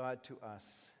gift of God to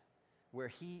us, where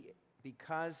he,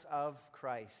 because of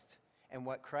Christ and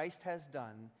what Christ has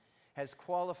done, has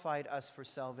qualified us for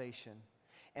salvation.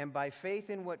 And by faith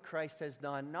in what Christ has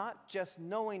done, not just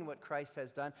knowing what Christ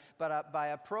has done, but by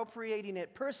appropriating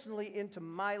it personally into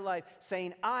my life,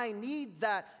 saying, I need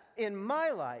that in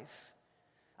my life.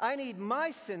 I need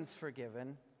my sins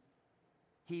forgiven.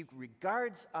 He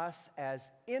regards us as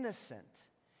innocent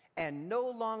and no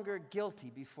longer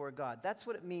guilty before God. That's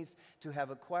what it means to have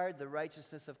acquired the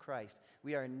righteousness of Christ.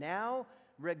 We are now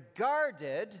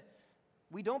regarded,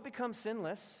 we don't become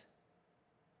sinless.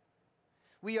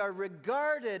 We are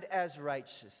regarded as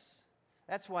righteous.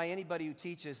 That's why anybody who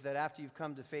teaches that after you've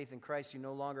come to faith in Christ, you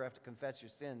no longer have to confess your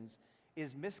sins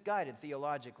is misguided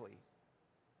theologically.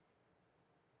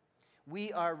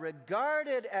 We are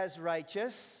regarded as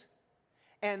righteous,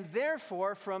 and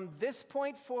therefore, from this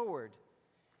point forward,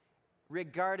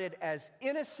 regarded as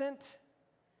innocent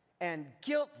and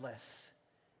guiltless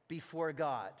before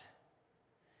God.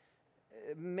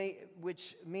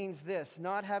 Which means this: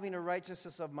 not having a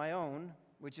righteousness of my own,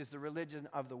 which is the religion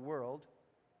of the world,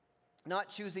 not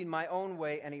choosing my own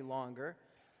way any longer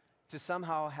to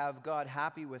somehow have God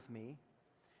happy with me,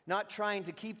 not trying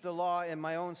to keep the law in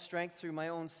my own strength through my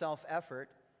own self-effort,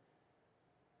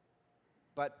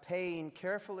 but paying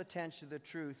careful attention to the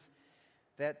truth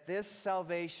that this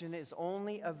salvation is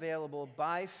only available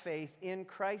by faith in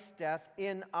Christ's death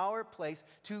in our place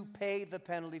to pay the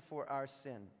penalty for our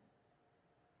sin.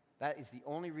 That is the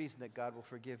only reason that God will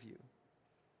forgive you.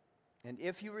 And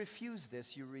if you refuse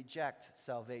this, you reject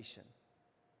salvation.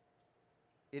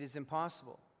 It is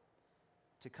impossible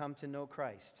to come to know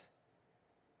Christ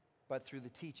but through the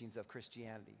teachings of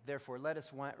Christianity. Therefore, let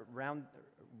us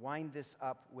wind this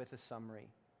up with a summary.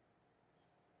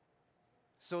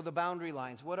 So the boundary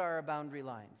lines. What are our boundary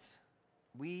lines?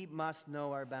 We must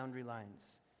know our boundary lines.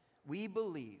 We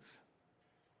believe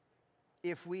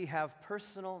if we have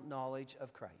personal knowledge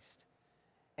of Christ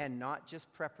and not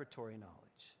just preparatory knowledge,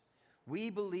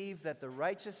 we believe that the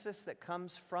righteousness that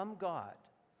comes from God,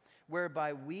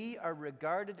 whereby we are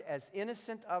regarded as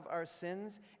innocent of our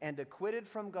sins and acquitted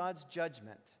from God's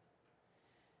judgment,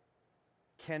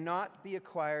 cannot be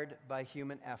acquired by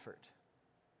human effort.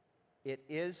 It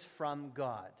is from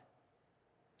God.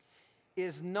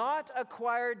 Is not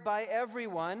acquired by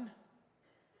everyone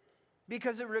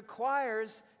because it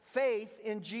requires faith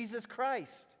in Jesus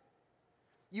Christ.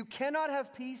 You cannot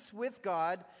have peace with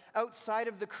God outside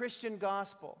of the Christian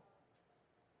gospel.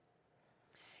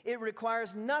 It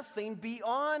requires nothing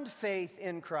beyond faith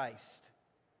in Christ.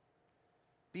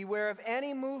 Beware of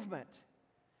any movement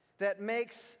that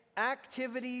makes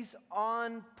activities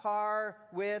on par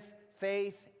with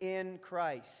faith in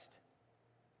Christ,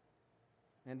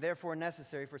 and therefore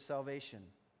necessary for salvation.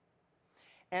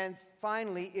 And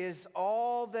finally, is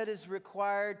all that is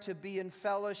required to be in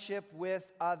fellowship with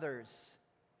others.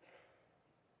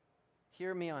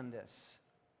 Hear me on this.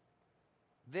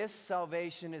 This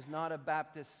salvation is not a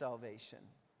Baptist salvation.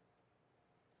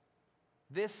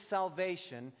 This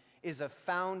salvation is a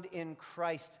found in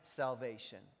Christ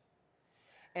salvation.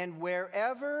 And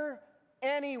wherever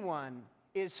anyone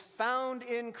is found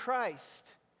in Christ,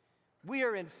 we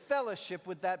are in fellowship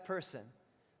with that person.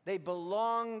 They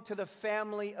belong to the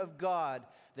family of God.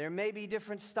 There may be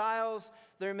different styles,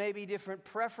 there may be different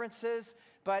preferences,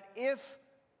 but if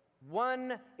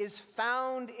one is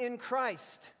found in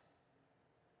Christ,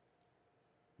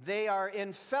 they are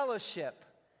in fellowship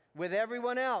with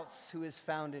everyone else who is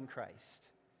found in Christ.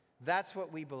 That's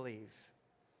what we believe.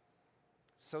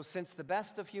 So since the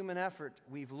best of human effort,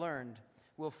 we've learned,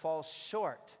 will fall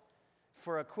short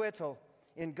for acquittal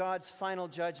in God's final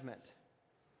judgment,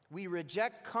 we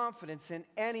reject confidence in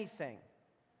anything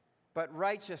but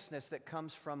righteousness that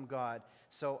comes from God.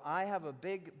 So I have a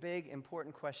big,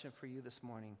 important question for you this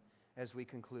morning as we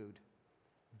conclude.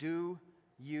 Do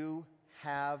you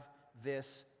have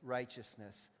this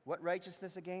righteousness? What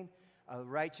righteousness again? A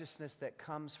righteousness that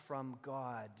comes from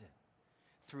God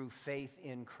through faith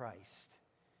in Christ.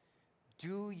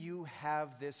 Do you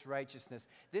have this righteousness?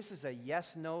 This is a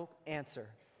yes-no answer.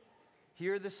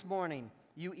 Here this morning,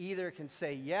 you either can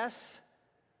say yes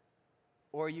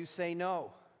or you say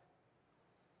no.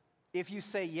 If you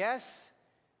say yes,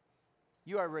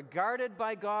 you are regarded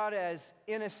by God as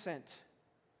innocent.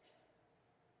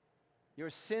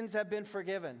 Your sins have been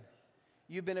forgiven.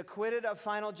 You've been acquitted of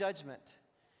final judgment.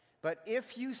 But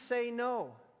if you say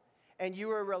no, and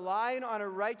you are relying on a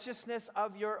righteousness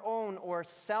of your own or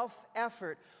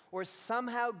self-effort or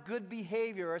somehow good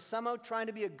behavior or somehow trying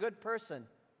to be a good person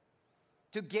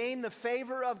to gain the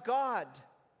favor of God,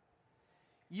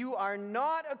 you are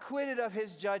not acquitted of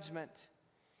His judgment,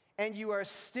 and you are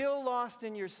still lost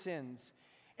in your sins,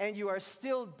 and you are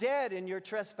still dead in your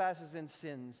trespasses and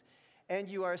sins, and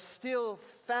you are still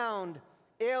found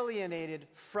alienated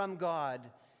from God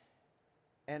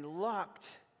and locked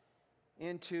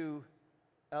into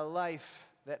a life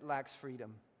that lacks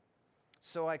freedom.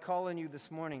 So I call on you this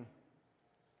morning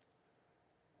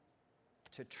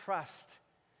to trust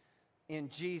in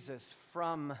Jesus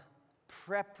from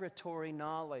preparatory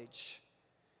knowledge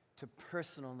to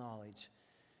personal knowledge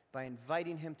by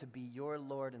inviting him to be your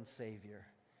Lord and Savior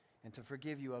and to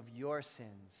forgive you of your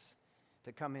sins,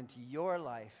 to come into your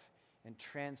life and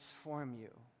transform you,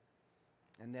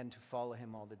 and then to follow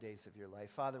him all the days of your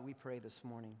life. Father, we pray this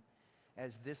morning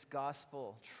as this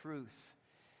gospel truth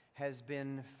has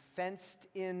been fenced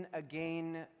in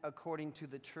again according to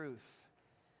the truth,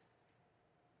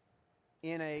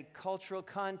 in a cultural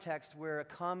context where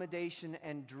accommodation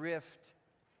and drift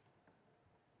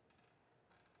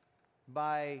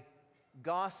by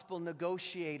gospel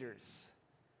negotiators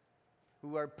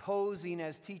who are posing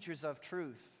as teachers of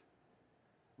truth,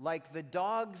 like the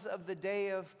dogs of the day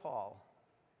of Paul.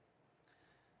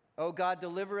 Oh God,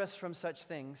 deliver us from such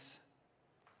things,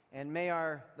 and may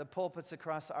the pulpits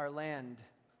across our land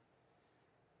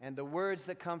and the words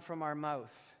that come from our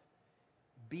mouth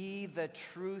be the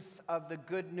truth of the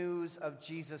good news of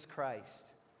Jesus Christ,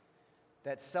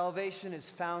 that salvation is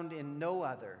found in no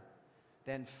other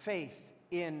than faith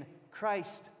in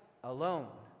Christ alone,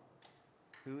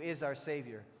 who is our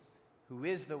Savior, who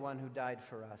is the one who died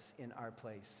for us in our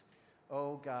place.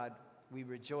 Oh God, we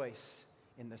rejoice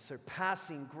in the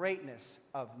surpassing greatness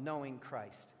of knowing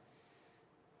Christ.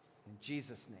 In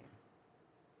Jesus'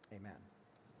 name, amen.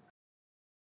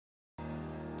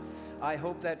 I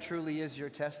hope that truly is your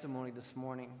testimony this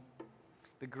morning.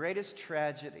 The greatest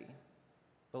tragedy,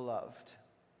 beloved,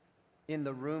 in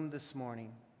the room this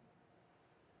morning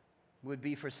would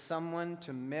be for someone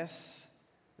to miss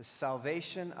the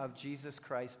salvation of Jesus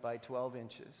Christ by 12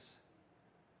 inches,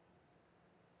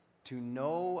 to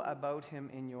know about him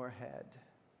in your head,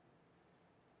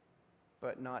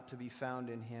 but not to be found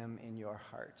in him in your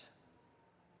heart.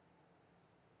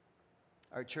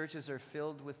 Our churches are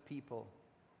filled with people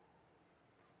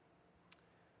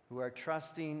who are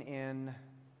trusting in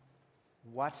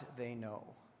what they know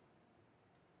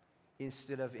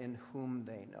instead of in whom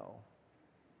they know.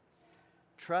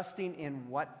 Trusting in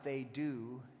what they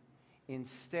do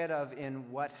instead of in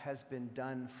what has been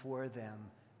done for them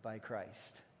by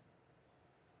Christ.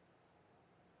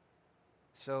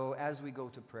 So as we go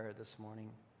to prayer this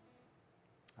morning,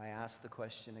 I ask the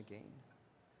question again.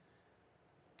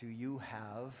 Do you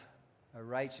have a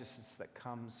righteousness that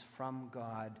comes from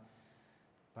God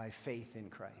by faith in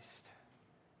Christ?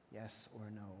 Yes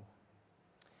or no?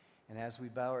 And as we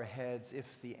bow our heads, if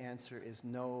the answer is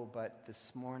no, but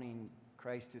this morning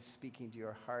Christ is speaking to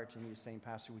your heart and you're saying,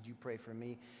 Pastor, would you pray for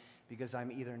me? Because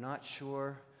I'm either not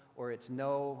sure or it's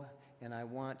no, and I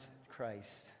want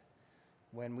Christ.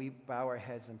 When we bow our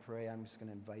heads and pray, I'm just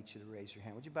going to invite you to raise your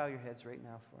hand. Would you bow your heads right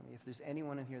now for me? If there's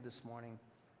anyone in here this morning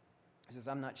who says,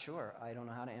 I'm not sure, I don't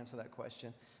know how to answer that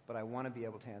question, but I want to be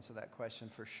able to answer that question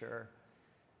for sure.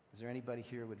 Is there anybody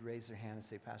here who would raise their hand and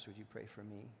say, Pastor, would you pray for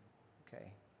me?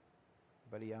 Okay.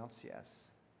 Anybody else? Yes.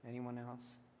 Anyone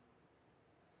else?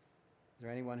 Is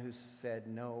there anyone who said,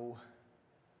 no,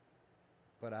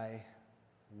 but I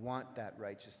want that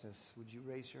righteousness? Would you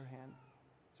raise your hand?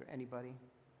 Is there anybody?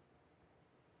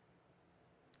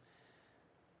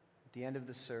 At the end of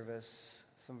the service,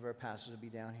 some of our pastors will be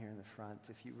down here in the front.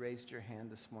 If you raised your hand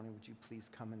this morning, would you please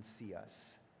come and see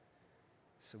us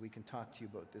so we can talk to you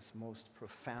about this most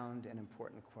profound and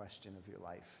important question of your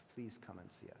life? Please come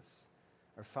and see us.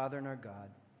 Our Father and our God,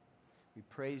 we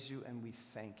praise you and we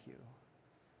thank you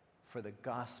for the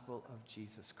gospel of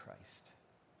Jesus Christ,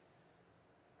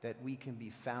 that we can be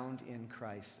found in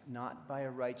Christ, not by a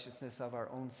righteousness of our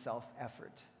own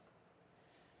self-effort,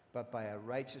 but by a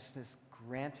righteousness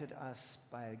granted us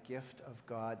by a gift of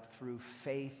God through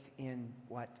faith in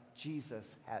what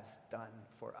Jesus has done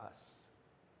for us.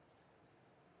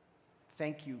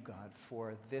 Thank you, God,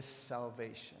 for this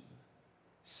salvation,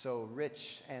 so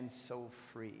rich and so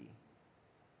free.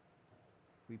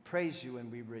 We praise you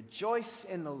and we rejoice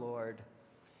in the Lord,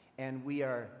 and we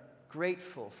are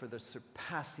grateful for the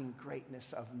surpassing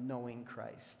greatness of knowing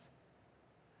Christ,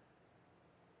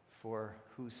 for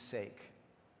whose sake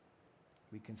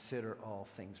we consider all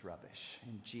things rubbish.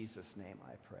 In Jesus' name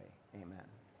I pray. Amen.